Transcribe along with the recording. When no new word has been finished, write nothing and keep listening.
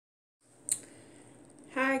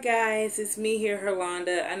guys, it's me here,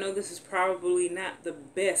 Herlonda. I know this is probably not the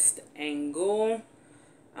best angle.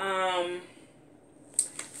 I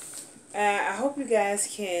hope you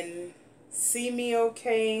guys can see me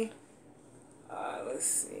okay. Let's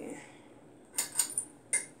see.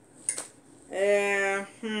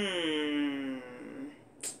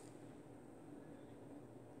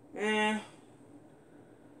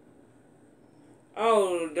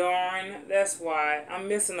 Oh, darn. That's why. I'm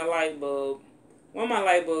missing a light bulb. One of my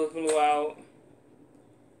light bulbs blew out.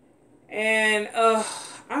 And,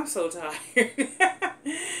 I'm so tired.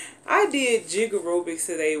 I did jig aerobics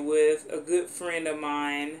today with a good friend of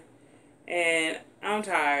mine. And I'm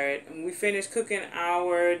tired. We finished cooking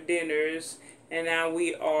our dinners. And now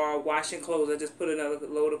we are washing clothes. I just put another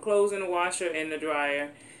load of clothes in the washer and the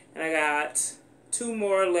dryer. And I got 2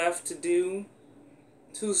 more left to do.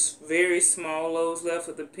 2 very small loads left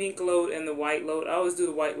with the pink load and the white load. I always do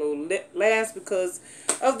the white load last because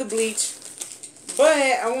of the bleach. But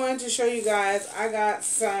I wanted to show you guys, I got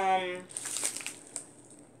some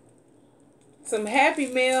Happy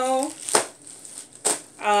Meal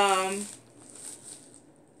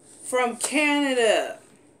from Canada.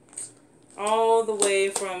 All the way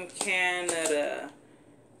from Canada.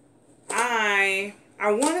 I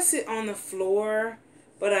want to sit on the floor,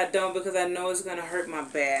 but I don't because I know it's going to hurt my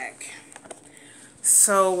back.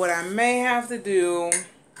 So what I may have to do,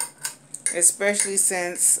 especially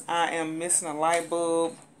since I am missing a light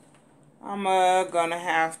bulb, I'm going to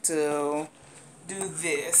have to do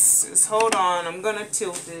this. Just hold on. I'm going to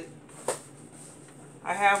tilt it.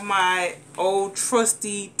 I have my old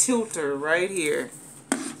trusty tilter right here.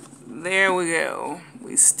 There we go.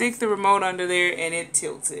 We stick the remote under there and it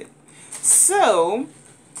tilts it. So,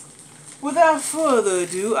 without further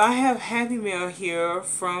ado, I have Happy Meal here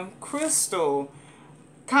from Krystle.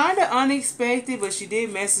 Kind of unexpected, but she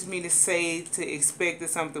did message me to say to expect that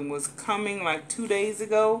something was coming like 2 days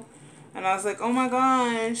ago. And I was like, oh my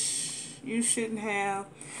gosh, you shouldn't have.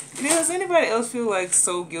 You know, does anybody else feel like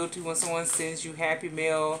so guilty when someone sends you Happy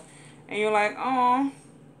Meal and you're like, oh.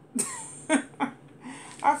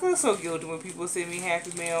 I feel so guilty when people send me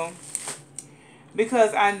Happy Meal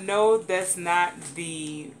because I know that's not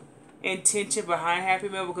the intention behind Happy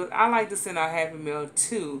Meal, because I like to send out Happy Meal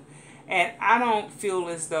too, and I don't feel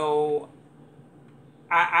as though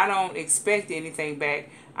I don't expect anything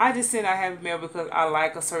back. I just send out Happy Meal because I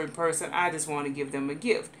like a certain person. I just want to give them a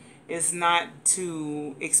gift. It's not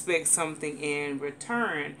to expect something in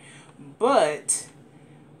return. But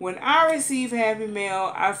when I receive Happy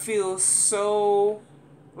Meal, I feel so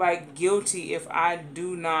like guilty if I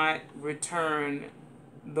do not return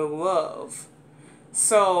the love.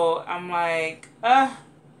 So I'm like, I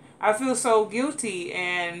feel so guilty,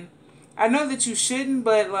 and I know that you shouldn't,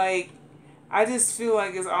 but like, I just feel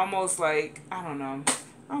like it's almost like, I don't know,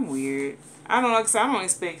 I'm weird. I don't know, because I don't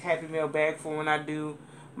expect Happy Meal back for when I do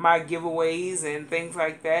my giveaways and things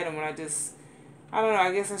like that, and when I don't know,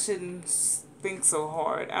 I guess I shouldn't think so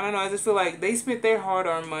hard. I don't know, I just feel like they spent their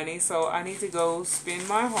hard-earned money, so I need to go spend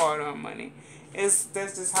my hard-earned money. That's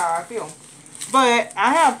just how I feel. But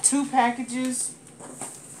I have 2 packages.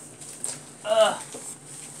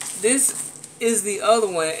 This is the other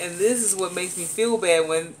one, and this is what makes me feel bad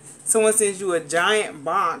when someone sends you a giant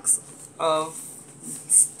box of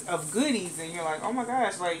goodies, and you're like, oh my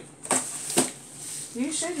gosh, like,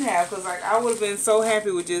 you shouldn't have, because like I would have been so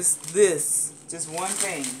happy with just this, just one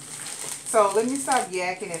thing. So let me stop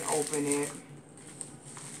yakking and open it.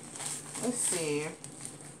 Let's see.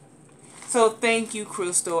 So thank you,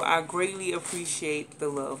 Krystle. I greatly appreciate the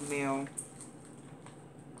love mail.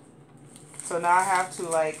 So now I have to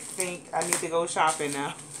like think I need to go shopping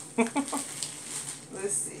now.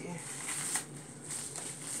 Let's see.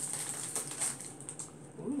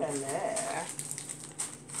 Ooh la la.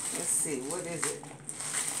 Let's see, what is it?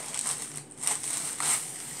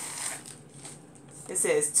 It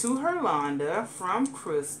says, to Herlonda from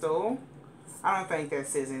Krystle. I don't think that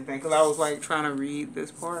says anything because I was like trying to read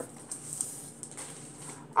this part.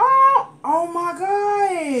 Oh my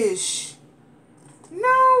gosh.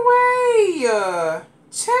 No way.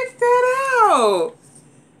 Check that out.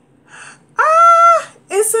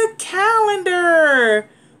 It's a calendar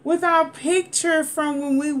with our picture from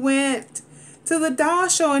when we went to the doll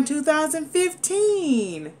show in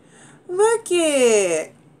 2015. Look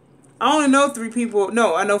it. I only know 3 people.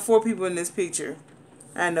 No, I know 4 people in this picture.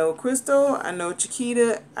 I know Krystle, I know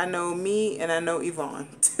Chiquita, I know me, and I know Yvonne.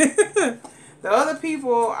 The other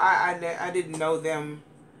people, I didn't know them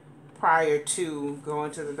prior to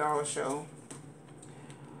going to the doll show.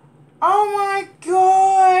 Oh my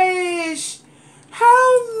gosh!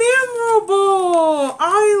 How memorable!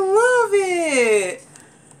 I love it!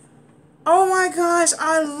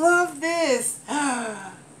 I love this.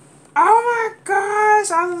 Oh my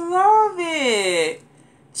gosh, I love it.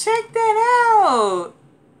 Check that out.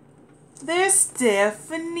 There's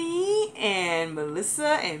Stephanie and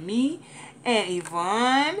Melissa and me and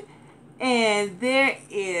Yvonne. And there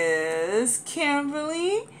is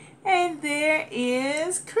Kimberly. And there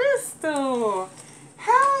is Krystle.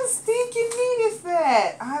 How stinking neat is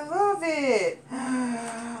that? I love it.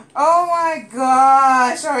 Oh my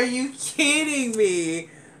gosh. Are you kidding me?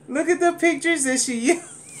 Look at the pictures that she used.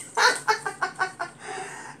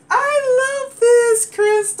 I love this,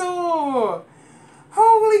 Krystle.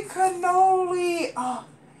 Holy cannoli. Oh,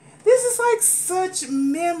 this is like such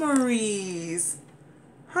memories.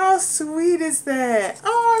 How sweet is that?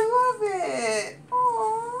 Oh, I love it.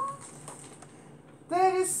 Oh,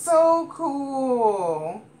 that is so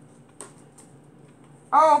cool.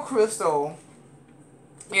 Oh, Krystle.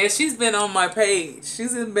 Yeah, she's been on my page.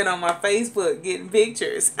 She's been on my Facebook getting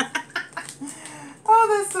pictures.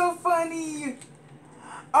 Oh, that's so funny.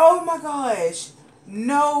 Oh my gosh.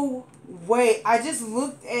 No way. I just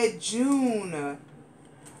looked at June.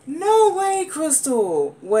 No way,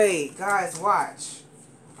 Krystle. Wait, guys, watch.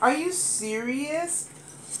 Are you serious?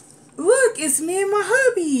 Look, it's me and my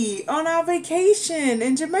hubby on our vacation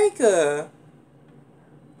in Jamaica.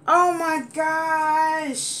 Oh my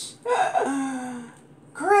gosh.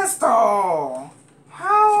 Krystle.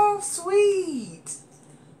 How sweet.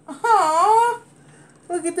 Aww.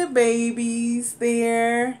 Look at the babies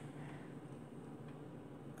there.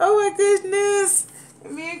 Oh my goodness.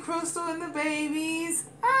 Me and Krystle and the babies.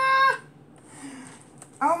 Ah.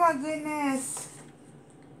 Oh my goodness.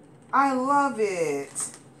 I love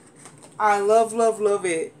it. I love, love, love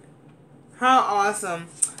it. How awesome.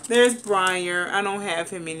 There's Briar. I don't have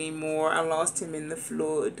him anymore. I lost him in the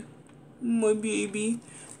flood. My baby.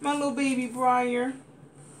 My little baby Briar.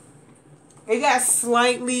 It got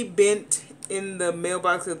slightly bent in the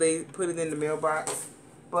mailbox because they put it in the mailbox.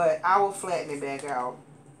 But I will flatten it back out.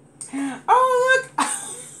 Oh, look.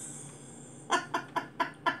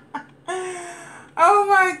 Oh,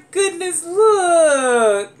 my goodness.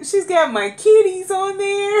 Look. She's got my kitties on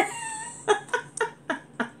there.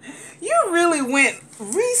 You really went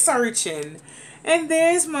researching. And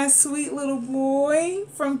there's my sweet little boy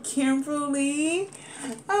from Kimberly.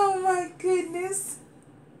 Oh, my goodness.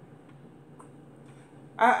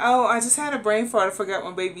 I just had a brain fart. I forgot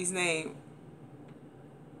my baby's name.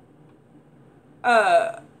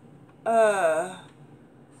 Oh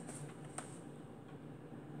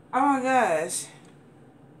my gosh.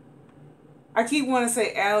 I keep wanting to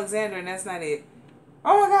say Alexander and that's not it.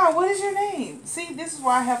 Oh my God, what is your name? See, this is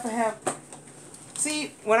why I have to have...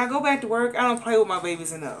 See, when I go back to work, I don't play with my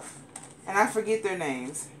babies enough. And I forget their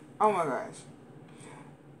names. Oh my gosh.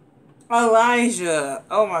 Elijah.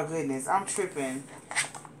 Oh my goodness, I'm tripping.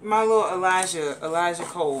 My little Elijah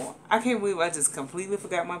Cole. I can't believe I just completely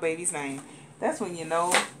forgot my baby's name. That's when you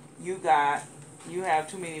know you have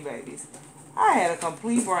too many babies. I had a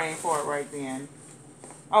complete brain fart right then.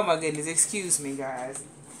 Oh my goodness, excuse me guys.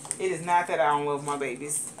 It is not that I don't love my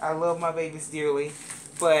babies. I love my babies dearly,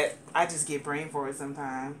 but I just get brain fart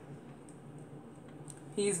sometimes.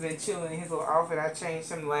 He's been chilling in his little outfit. I changed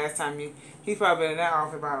him the last time. He's probably been in that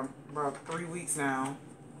outfit about 3 weeks now.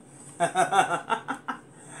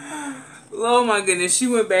 Oh my goodness, she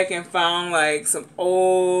went back and found like some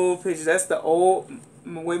old pictures. That's the old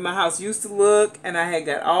way my house used to look, and I had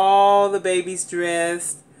got all the babies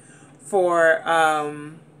dressed for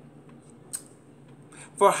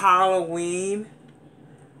Halloween.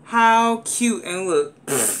 How cute. And look,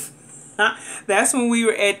 that's when we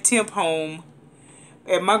were at Temp Home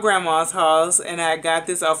at my grandma's house, and I got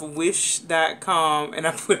this off of wish.com and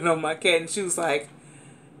I put it on my cat, and she was like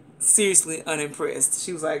seriously unimpressed.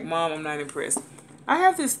 She was like, Mom, I'm not impressed. I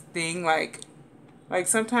have this thing like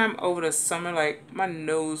sometime over the summer, like my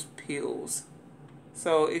nose peels.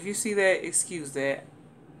 So if you see that, excuse that,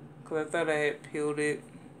 because I thought I had peeled it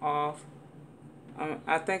off.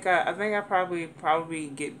 I think I probably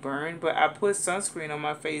get burned, but I put sunscreen on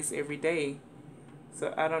my face every day.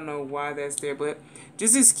 So I don't know why that's there, but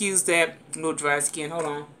just excuse that little dry skin. Hold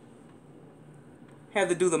on. Had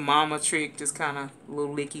to do the mama trick, just kind of a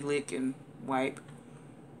little licky lick and wipe.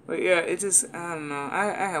 But yeah, it just, I don't know.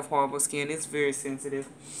 I have horrible skin. It's very sensitive.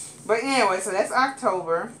 But anyway, so that's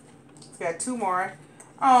October. It's got 2 more.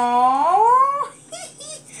 Aww.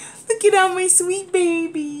 Look at all my sweet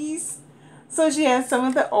babies. So she has some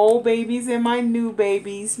of the old babies and my new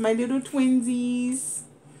babies. My little twinsies.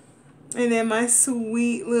 And then my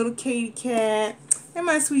sweet little kitty cat. And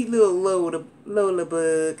my sweet little Lola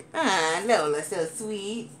bug. Ah, Lola, so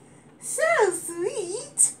sweet. So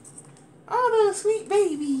sweet. Oh, those sweet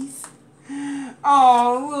babies.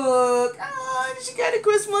 Oh, look. Oh, she got a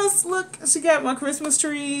Christmas. Look, she got my Christmas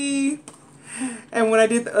tree. And when I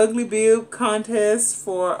did the ugly bib contest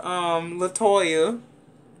for Latoya.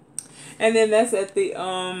 And then that's at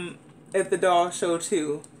the doll show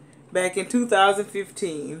too. Back in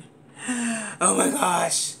 2015. Oh my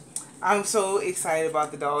gosh. I'm so excited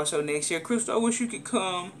about the doll show next year. Krystle, I wish you could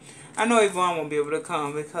come. I know Yvonne won't be able to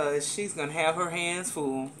come because she's going to have her hands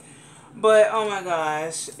full. But, oh my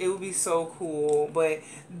gosh, it would be so cool. But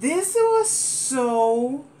this was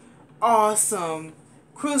so awesome.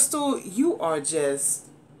 Krystle, you are just,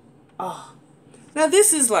 oh. Now,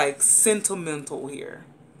 this is like sentimental here.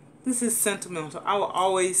 This is sentimental. I will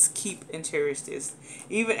always keep and cherish this.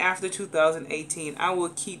 Even after 2018, I will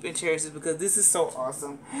keep and cherish this because this is so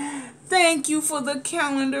awesome. Thank you for the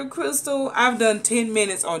calendar, Krystle. I've done 10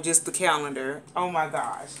 minutes on just the calendar. Oh my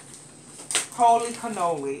gosh. Holy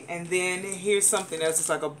cannoli. And then here's something else. It's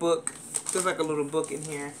like a book. There's like a little book in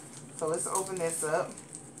here. So let's open this up.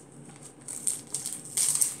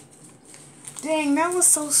 Dang, that was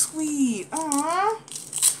so sweet. Aww.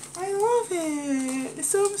 I love it. It's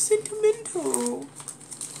so sentimental.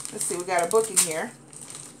 Let's see, we got a book in here.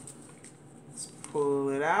 Let's pull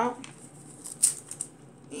it out.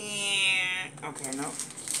 And okay, no.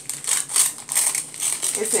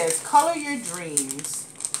 It says, color your dreams.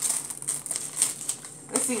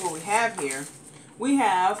 Let's see what we have here. We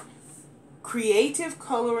have creative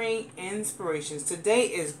coloring inspirations. Today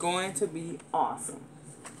is going to be awesome.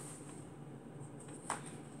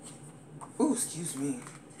 Ooh, excuse me.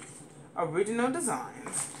 Original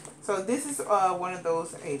designs. So this is one of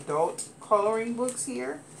those adult coloring books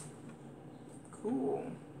here.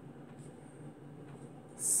 Cool.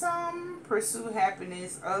 Some pursue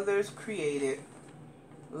happiness, others create it.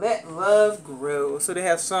 Let love grow. So they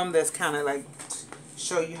have some that's kind of like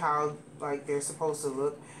show you how like they're supposed to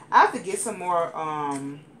look. I have to get some more.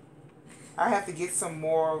 I have to get some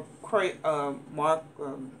more.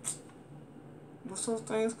 What's those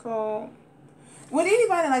things called? Would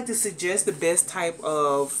anybody like to suggest the best type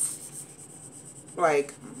of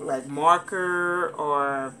like marker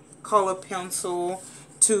or color pencil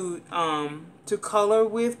to color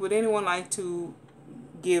with? Would anyone like to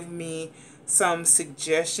give me some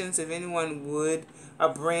suggestions if anyone would? A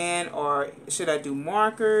brand, or should I do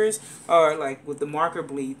markers, or like would the marker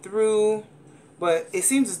bleed through? But it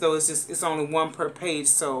seems as though it's only one per page,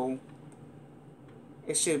 so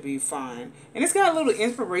it should be fine. And it's got little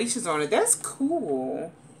inspirations on it. That's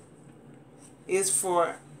cool. It's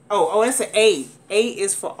for oh it's an A. A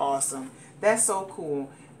is for awesome. That's so cool.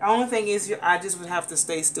 The only thing is I just would have to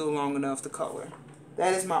stay still long enough to color.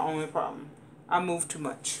 That is my only problem. I move too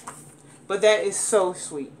much. But that is so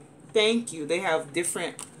sweet. Thank you. They have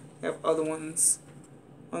other ones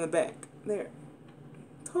on the back. There.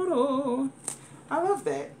 Total. I love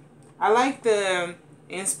that. I like the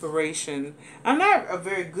inspiration. I'm not a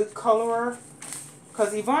very good colorer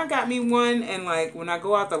because Yvonne got me one, and like when I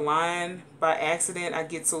go out the line by accident, I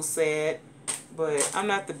get so sad. But I'm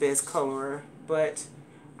not the best colorer. But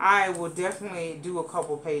I will definitely do a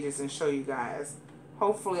couple pages and show you guys.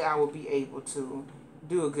 Hopefully I will be able to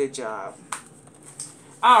do a good job.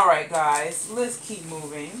 Alright guys, let's keep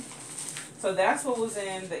moving. So that's what was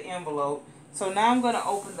in the envelope. So now I'm going to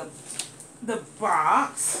open the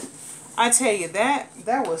box. I tell you, that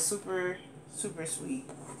was super, super sweet.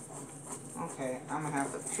 Okay, I'm going to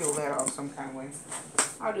have to peel that off some kind of way.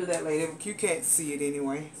 I'll do that later. You can't see it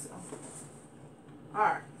anyway. So.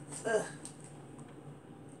 Alright.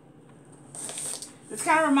 This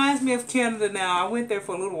kind of reminds me of Canada now. I went there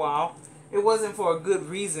for a little while. It wasn't for a good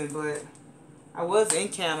reason, but I was in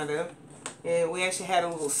Canada, and we actually had a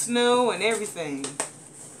little snow and everything.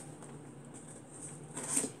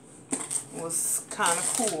 It was kind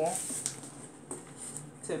of cool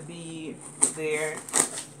to be there.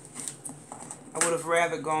 I would have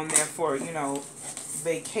rather gone there for, you know,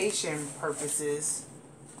 vacation purposes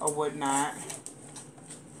or whatnot.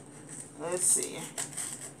 Let's see.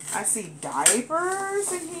 I see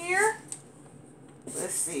diapers in here.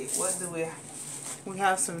 Let's see. What do we have? We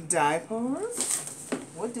have some diapers.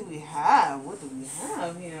 What do we have? What do we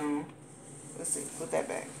have here? Let's see. Put that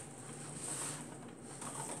back.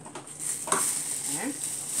 Okay.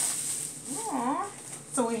 Aww.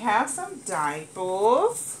 So we have some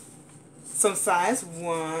diapers. Some size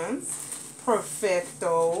 1s.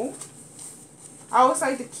 Perfecto. I always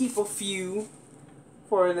like to keep a few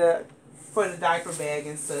for the diaper bag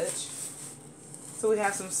and such. So we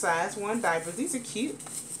have some size 1 diapers. These are cute.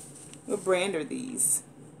 What brand are these?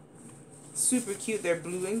 Super cute. They're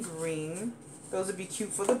blue and green. Those would be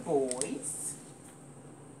cute for the boys.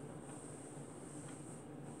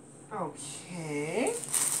 Okay.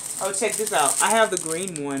 Oh, check this out. I have the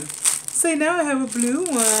green one. So now I have a blue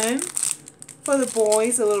one for the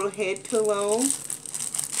boys, a little head pillow.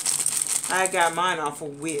 I got mine off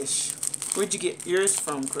of Wish. Where'd you get yours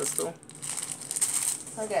from, Krystle?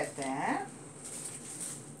 I got that.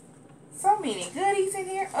 So many goodies in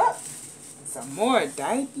here. Oh, some more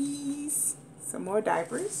diapers. Some more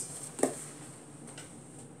diapers.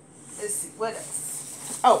 Let's see, what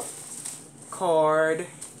else? Oh, card.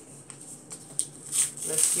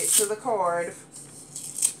 Let's get to the card.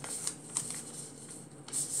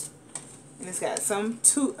 And it's got some,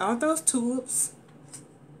 aren't those tulips?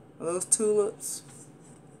 Are those tulips?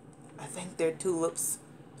 I think they're tulips.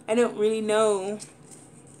 I don't really know.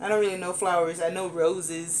 I don't really know flowers. I know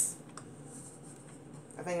roses.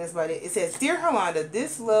 I think that's about it. It says, Dear Herlonda,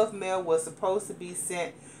 this love mail was supposed to be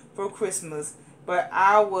sent for Christmas, but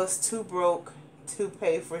I was too broke to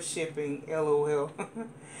pay for shipping. LOL.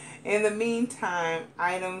 In the meantime,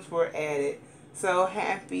 items were added. So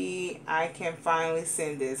happy I can finally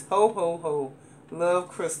send this. Ho, ho, ho.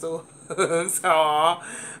 Love, Krystle. Aww.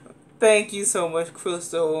 Thank you so much,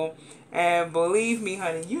 Krystle. And believe me,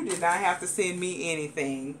 honey, you did not have to send me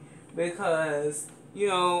anything. Because, you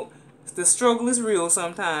know, the struggle is real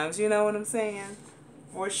sometimes. You know what I'm saying?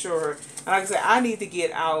 For sure. And like I said, I need to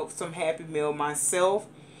get out some Happy Mail myself.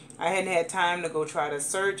 I hadn't had time to go try to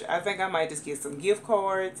search. I think I might just get some gift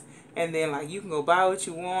cards. And then, like, you can go buy what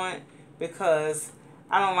you want. Because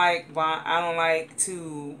I don't like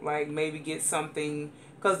to, like, maybe get something.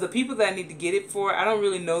 Because the people that I need to get it for, I don't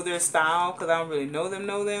really know their style. Because I don't really know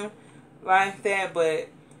them like that. But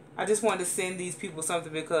I just wanted to send these people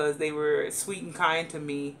something because they were sweet and kind to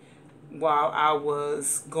me while I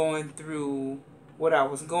was going through what I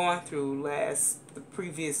was going through the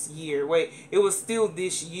previous year. Wait, it was still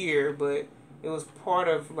this year, but it was part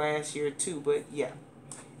of last year too. But yeah.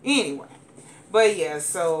 Anyway. But yeah,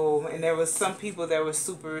 so, and there was some people that were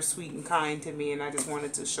super sweet and kind to me, and I just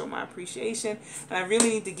wanted to show my appreciation. And I really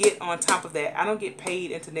need to get on top of that. I don't get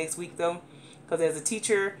paid until next week, though, because as a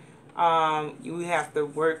teacher, we have to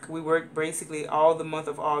work. We work basically all the month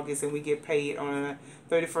of August, and we get paid on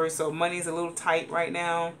the 31st. So money's a little tight right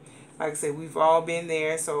now. Like I said, we've all been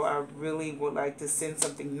there, so I really would like to send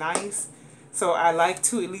something nice. So I like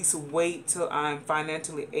to at least wait till I'm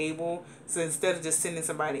financially able. So instead of just sending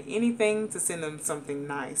somebody anything, to send them something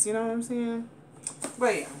nice. You know what I'm saying?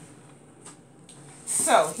 But yeah.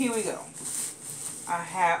 So here we go. I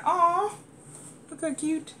have, oh, look how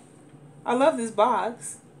cute. I love this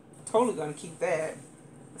box. Totally gonna keep that.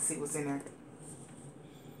 Let's see what's in there.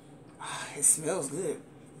 Oh, it smells good.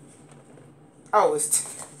 Oh,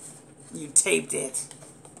 you taped it.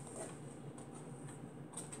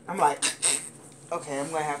 I'm like, okay, I'm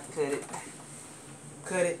gonna have to cut it.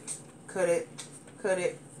 Cut it. Cut it. Cut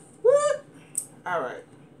it. Whoop! Alright.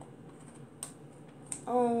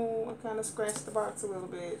 Oh, I kind of scratched the box a little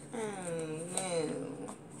bit. Oh,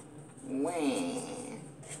 no. Wah.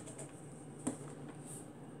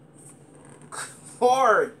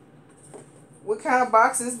 Lord! What kind of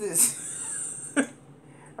box is this?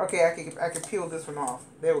 Okay, I can peel this one off.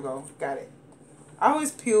 There we go. Got it. I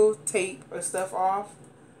always peel tape or stuff off.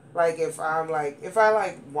 Like if I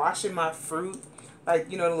like washing my fruit,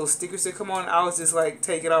 like, you know, the little stickers that come on, I always just like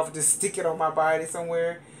take it off and just stick it on my body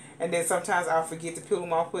somewhere. And then sometimes I'll forget to peel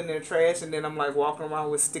them off, put it in the trash, and then I'm like walking around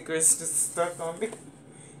with stickers just stuck on me.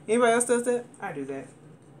 Anybody else does that? I do that.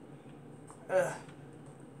 Ugh.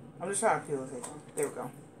 I'm just trying to peel the tape off. There we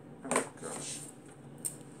go. Oh gosh.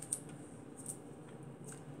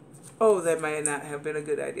 Oh, that might not have been a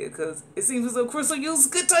good idea because it seems as though Krystle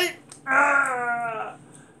used good tape. Ah!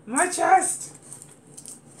 My chest.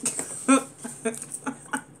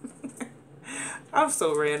 I'm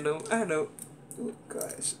so random. I know. Oh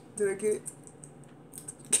gosh. Did I get it?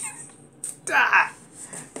 Ah!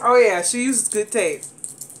 Oh yeah, she uses good tape.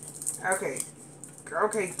 Okay.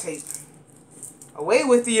 Okay, tape. Away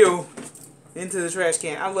with you. Into the trash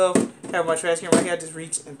can. I love having my trash can right here. I just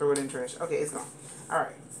reach and throw it in the trash. Okay, it's gone.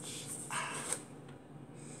 Alright.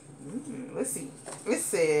 Let's see. It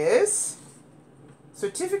says,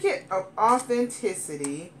 Certificate of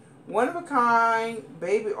Authenticity, one-of-a-kind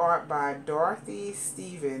baby art by Dorothy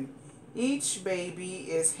Stephen. Each baby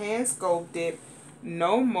is hand-sculpted.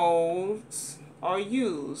 No molds are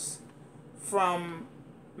used.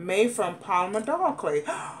 Made from polymer doll clay.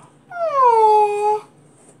 Oh,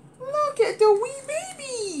 look at the wee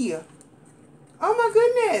baby. Oh my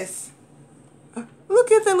goodness.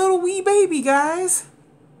 Look at the little wee baby, guys.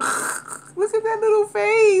 Look at that little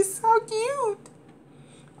face. How cute.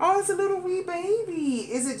 Oh, it's a little wee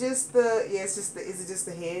baby. Is it just the, yeah, is it just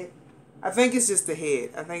the head? I think it's just the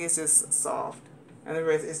head. I think it's just soft. And the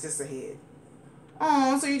rest is just the head.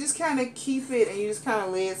 Oh, so you just kind of keep it and you just kind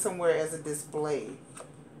of lay it somewhere as a display.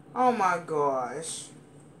 Oh my gosh.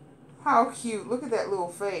 How cute. Look at that little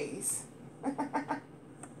face.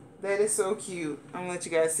 That is so cute. I'm going to let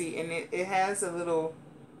you guys see. And it has a little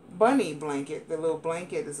bunny blanket. The little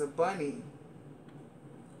blanket is a bunny.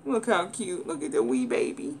 Look how cute. Look at the wee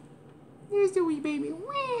baby. There's the wee baby.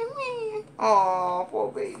 Oh,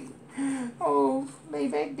 poor baby. Oh, lay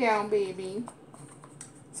back down, baby.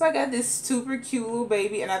 So I got this super cute little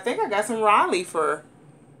baby. And I think I got some Riley fur.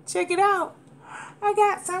 Check it out. I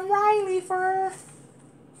got some Riley fur.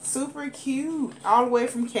 Super cute. All the way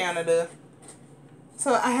from Canada.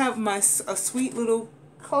 So I have a sweet little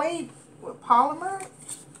clay with polymer.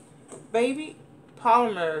 Baby.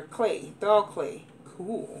 Polymer clay. Dog clay.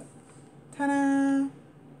 Cool. Ta-da.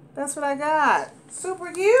 That's what I got.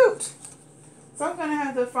 Super cute. So I'm going to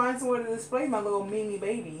have to find somewhere to display my little mini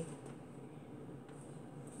baby.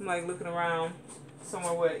 I'm like looking around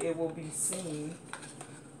somewhere where it will be seen.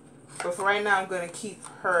 But for right now, I'm going to keep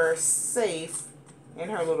her safe in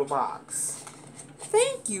her little box.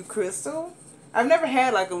 Thank you, Krystle. I've never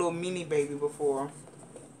had like a little mini baby before.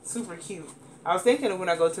 Super cute. I was thinking of when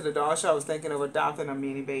I go to the dog show, I was thinking of adopting a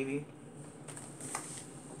mini baby.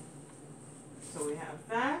 So we have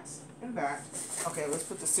that and that. Okay, let's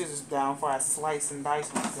put the scissors down before I slice and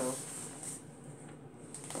dice myself.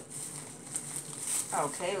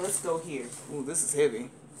 Okay, let's go here. Ooh, this is heavy.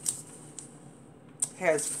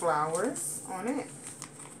 Has flowers on it.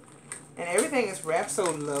 And everything is wrapped so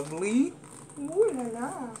lovely. Ooh la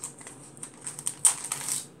la.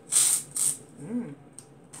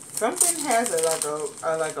 Something has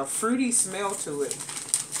like a fruity smell to it.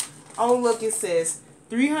 Oh look, it says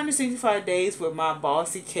 365 days with my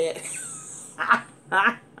bossy cat.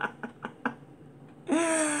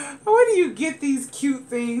 Where do you get these cute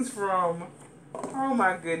things from? Oh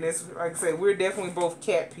my goodness. Like I said, we're definitely both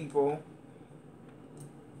cat people.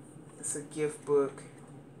 It's a gift book.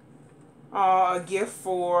 A gift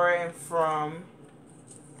for and from.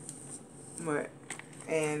 What?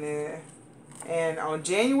 And on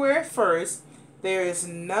January 1st, there is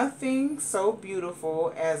nothing so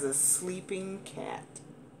beautiful as a sleeping cat.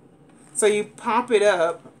 So you pop it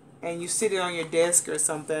up and you sit it on your desk or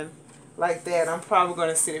something like that. I'm probably going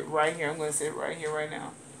to sit it right here. I'm going to sit it right here right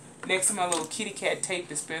now. Next to my little kitty cat tape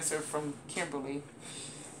dispenser from Kimberly.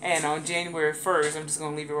 And on January 1st, I'm just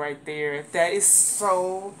going to leave it right there. That is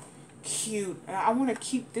so cute. And I want to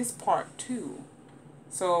keep this part too.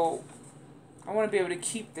 So I want to be able to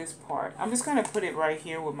keep this part. I'm just going to put it right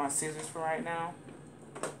here with my scissors for right now.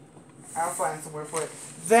 I'll find somewhere for it.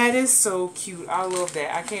 That is so cute. I love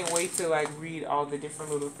that. I can't wait to like read all the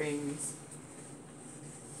different little things.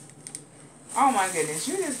 Oh my goodness.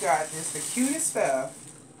 You just got just the cutest stuff.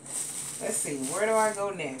 Let's see. Where do I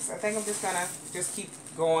go next? I think I'm just going to just keep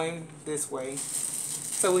going this way.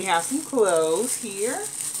 So we have some clothes here.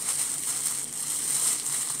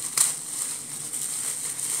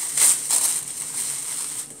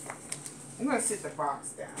 I'm going to sit the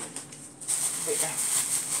box down. There.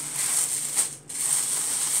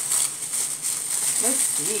 Let's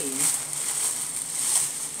see.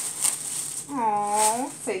 Aww,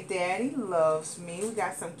 say Daddy loves me. We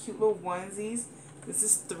got some cute little onesies. This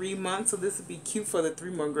is 3 months, so this would be cute for the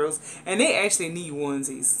 3-month girls. And they actually need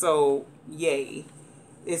onesies, so yay.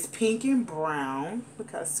 It's pink and brown.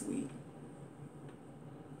 Look how sweet.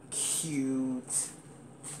 Cute.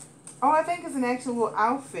 Oh, I think it's an actual little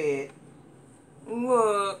outfit.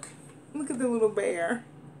 Look. Look at the little bear.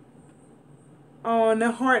 Oh, and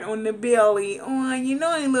the heart on the belly. Oh, you know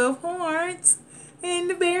I love hearts. And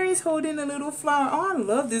the bear is holding a little flower. Oh, I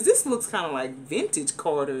love this. This looks kind of like vintage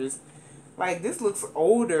Carter's. Like, this looks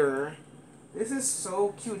older. This is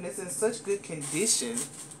so cute. And it's in such good condition.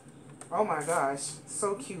 Oh, my gosh.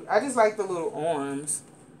 So cute. I just like the little arms.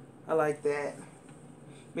 I like that.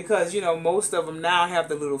 Because, you know, most of them now have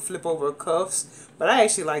the little flip-over cuffs. But I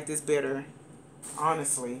actually like this better.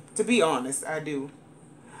 Honestly. To be honest, I do.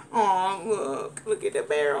 Oh, look. Look at the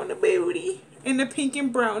bear on the booty. And the pink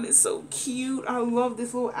and brown is so cute. I love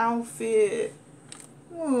this little outfit.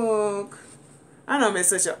 Look. I know I'm at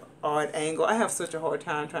such an odd angle. I have such a hard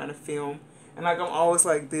time trying to film. And like I'm always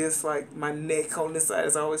like this. Like my neck on this side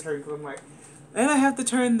is always hurting. I'm like, and I have to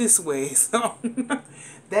turn this way. So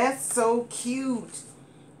that's so cute.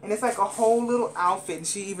 And it's like a whole little outfit. And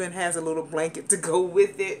she even has a little blanket to go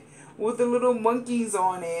with it. With the little monkeys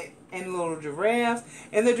on it. And little giraffes.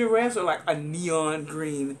 And the giraffes are like a neon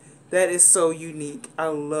green. That is so unique. I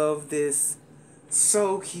love this.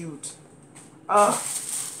 So cute. Oh,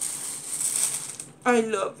 I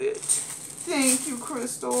love it. Thank you,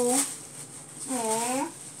 Krystle. Aww.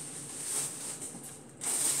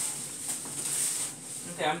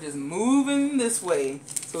 Okay, I'm just moving this way.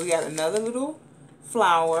 So we got another little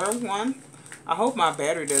flower one. I hope my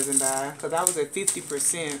battery doesn't die because I was at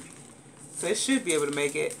 50%. So it should be able to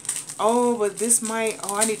make it. Oh, but this might...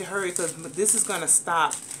 Oh, I need to hurry because this is going to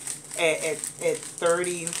stop at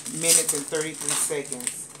 30 minutes and 33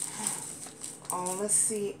 seconds. Oh, let's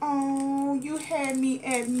see. Oh, you had me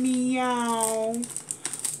at meow.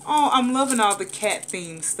 Oh, I'm loving all the cat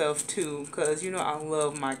themed stuff too because, you know, I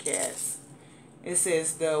love my cats. It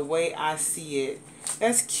says the way I see it.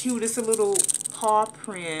 That's cute. It's a little paw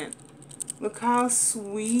print. Look how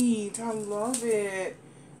sweet. I love it.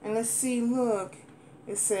 And let's see, look.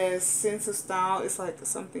 It says sense of style. It's like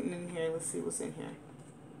something in here. Let's see what's in here.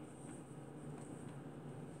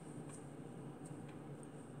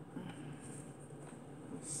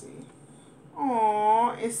 Let's see.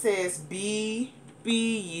 Aww. It says be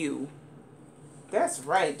you. That's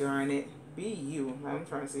right, darn it. Be you. I'm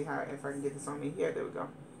trying to see how if I can get this on me. Yeah, there we go.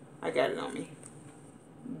 I got it on me.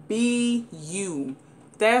 Be you.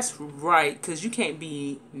 That's right, because you can't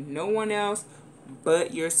be no one else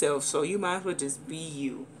but yourself. So you might as well just be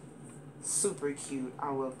you. Super cute.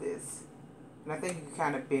 I love this. And I think you can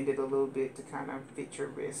kind of bend it a little bit to kind of fit your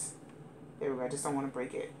wrist. There we go. I just don't want to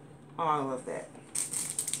break it. Oh, I love that.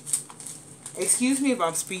 Excuse me if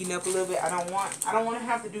I'm speeding up a little bit. I don't want to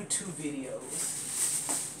have to do 2 videos.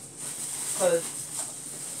 Because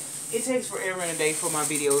it takes forever and a day for my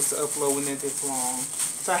videos to upload when they're this long.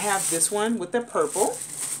 So I have this one with the purple.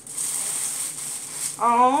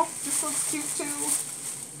 Oh, this looks cute too.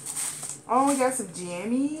 Oh, we got some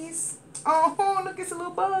jammies. Oh, look, it's a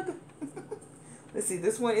little bug. Let's see,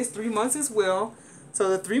 this one is 3 months as well. So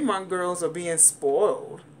the 3-month girls are being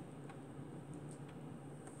spoiled.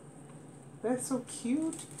 That's so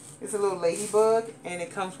cute. It's a little ladybug, and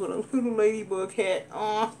it comes with a little ladybug hat.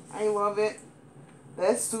 Oh, I love it.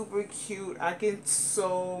 That's super cute. I can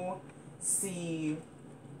so see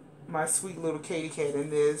my sweet little kitty cat in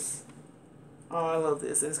this. Oh, I love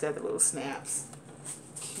this. And it's got the little snaps.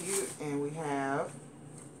 Cute. And we have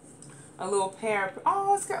a little pair.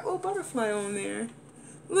 Oh, it's got a little butterfly on there.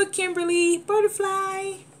 Look, Kimberly,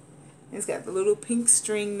 butterfly. It's got the little pink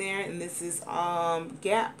string there, and this is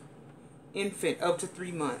Gap infant up to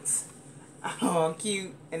 3 months. Oh,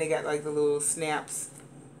 cute. And they got like the little snaps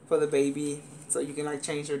for the baby, so you can like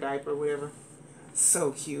change your diaper or whatever.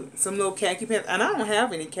 So cute. Some little khaki pants, and I don't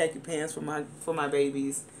have any khaki pants for my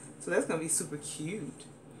babies, so that's gonna be super cute.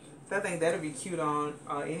 So I think that'll be cute on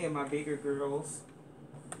any of my bigger girls.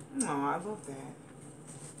 Oh, I love that.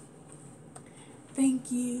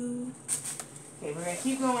 Thank you. Okay, we're gonna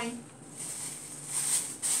keep going.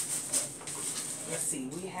 Let's see,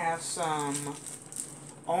 we have some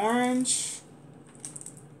orange,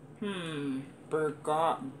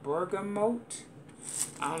 bergamot.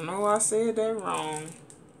 I don't know why I said that wrong.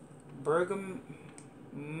 Bergamot.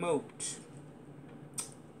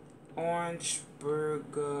 Orange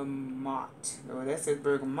bergamot. Oh, that says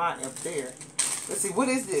bergamot up there. Let's see, what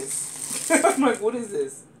is this? I'm like, what is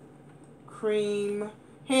this? Cream,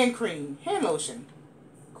 hand lotion.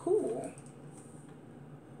 Cool.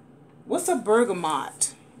 What's a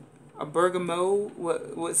bergamot? A bergamot?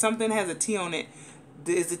 What? Something has a T on it.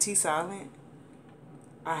 Is the T silent?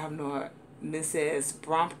 I have no idea. This says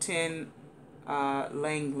Brompton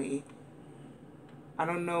Langley. I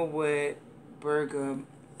don't know what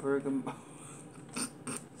bergamot.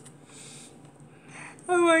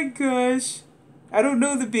 Oh my gosh. I don't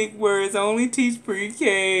know the big words. I only teach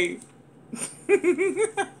pre-K.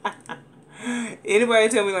 Anybody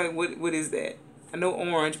tell me like what is that? I know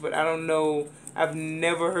orange, but I don't know. I've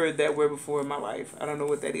never heard that word before in my life. I don't know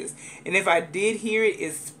what that is. And if I did hear it,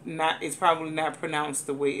 it's probably not pronounced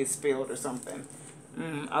the way it's spelled or something.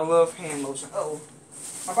 I love hand lotion. Oh,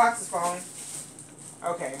 my box is falling.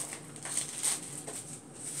 Okay.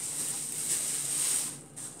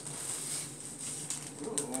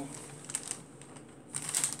 Ooh.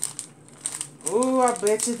 Ooh, I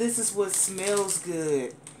bet you this is what smells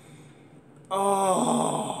good.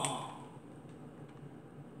 Oh.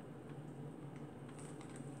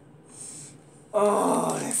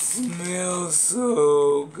 Oh, that smells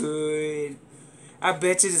so good. I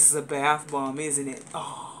bet you this is a bath bomb, isn't it?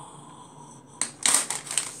 Oh.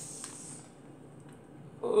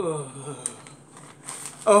 Oh.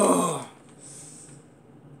 Oh.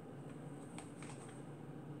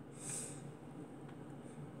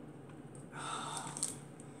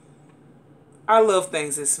 I love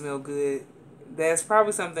things that smell good. That's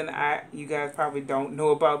probably something you guys probably don't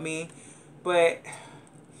know about me, but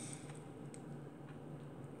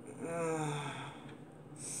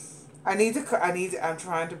I'm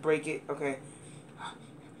trying to break it. Okay.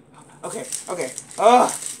 Okay. Oh,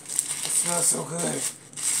 it smells so good.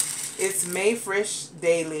 It's May Fresh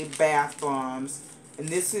Daily Bath Bombs. And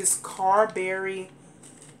this is Carberry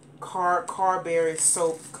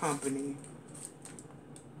Soap Company.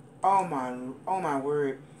 Oh my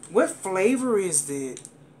word. What flavor is it?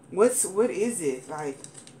 What is it? Like,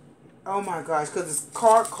 oh my gosh, because it's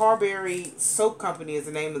Carberry Soap Company is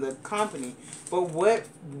the name of the company. But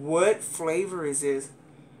what flavor is this?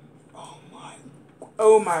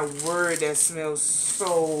 Oh my word, that smells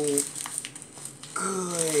so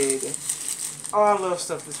good. Oh, I love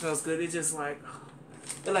stuff that smells good. It just like,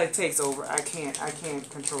 it like takes over. I can't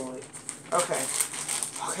control it. Okay,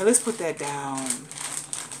 let's put that down.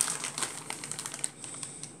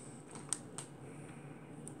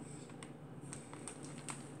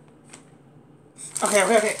 Okay.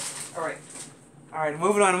 All right,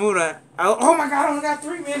 moving on. Oh my God, I only got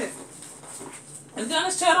 3 minutes. It's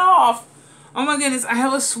gonna shut off. Oh my goodness, I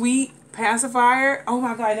have a sweet pacifier. Oh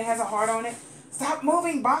my God, it has a heart on it. Stop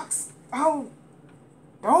moving, box. Oh,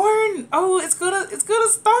 darn. Oh, it's gonna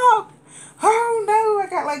stop. Oh no, I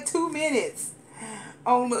got like 2 minutes.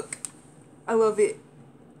 Oh look, I love it.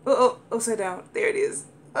 Oh, sit down. There it is.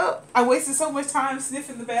 Oh, I wasted so much time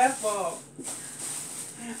sniffing the bath bomb.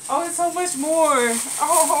 Oh, it's so much more.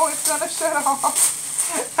 Oh, it's gonna shut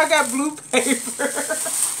off. I got blue paper.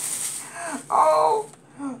 Oh,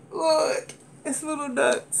 look. It's little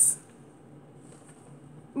nuts.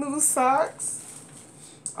 Little socks.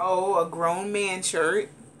 Oh, a grown man shirt.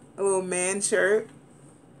 A little man shirt.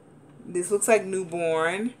 This looks like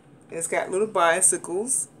newborn. It's got little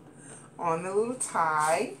bicycles on the little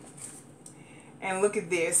tie. And look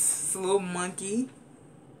at this. It's a little monkey.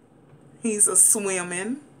 He's a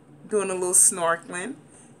swimming, doing a little snorkeling.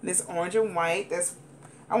 And it's orange and white.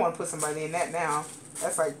 I want to put somebody in that now.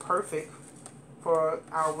 That's like perfect for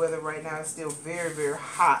our weather right now. It's still very, very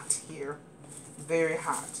hot here. Very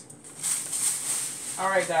hot.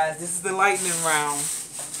 Alright guys, this is the lightning round.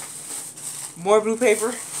 More blue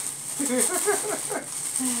paper.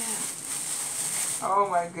 Oh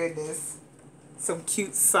my goodness. Some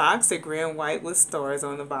cute socks. They're gray and white with stars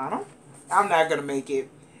on the bottom. I'm not going to make it.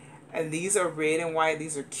 And these are red and white.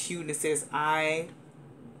 These are cute. And it says I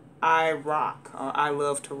rock, or I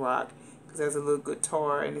love to rock. Because there's a little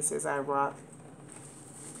guitar and it says I rock.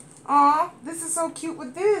 Aw, this is so cute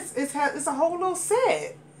with this. It's a whole little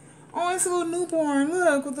set. Oh, it's a little newborn.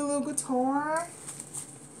 Look, with the little guitar.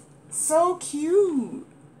 So cute.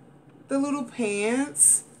 The little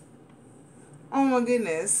pants. Oh my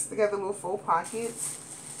goodness. They got the little faux pockets.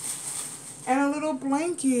 And a little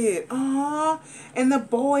blanket. Aw. And the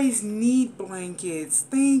boys need blankets.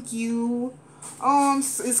 Thank you.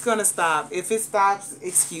 It's gonna stop. If it stops,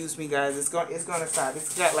 excuse me guys. It's gonna stop.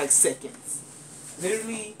 It's got like seconds.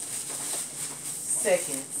 Literally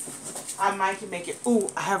seconds. I might can make it. Ooh,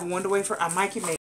 I have a wonder wafer. I might can make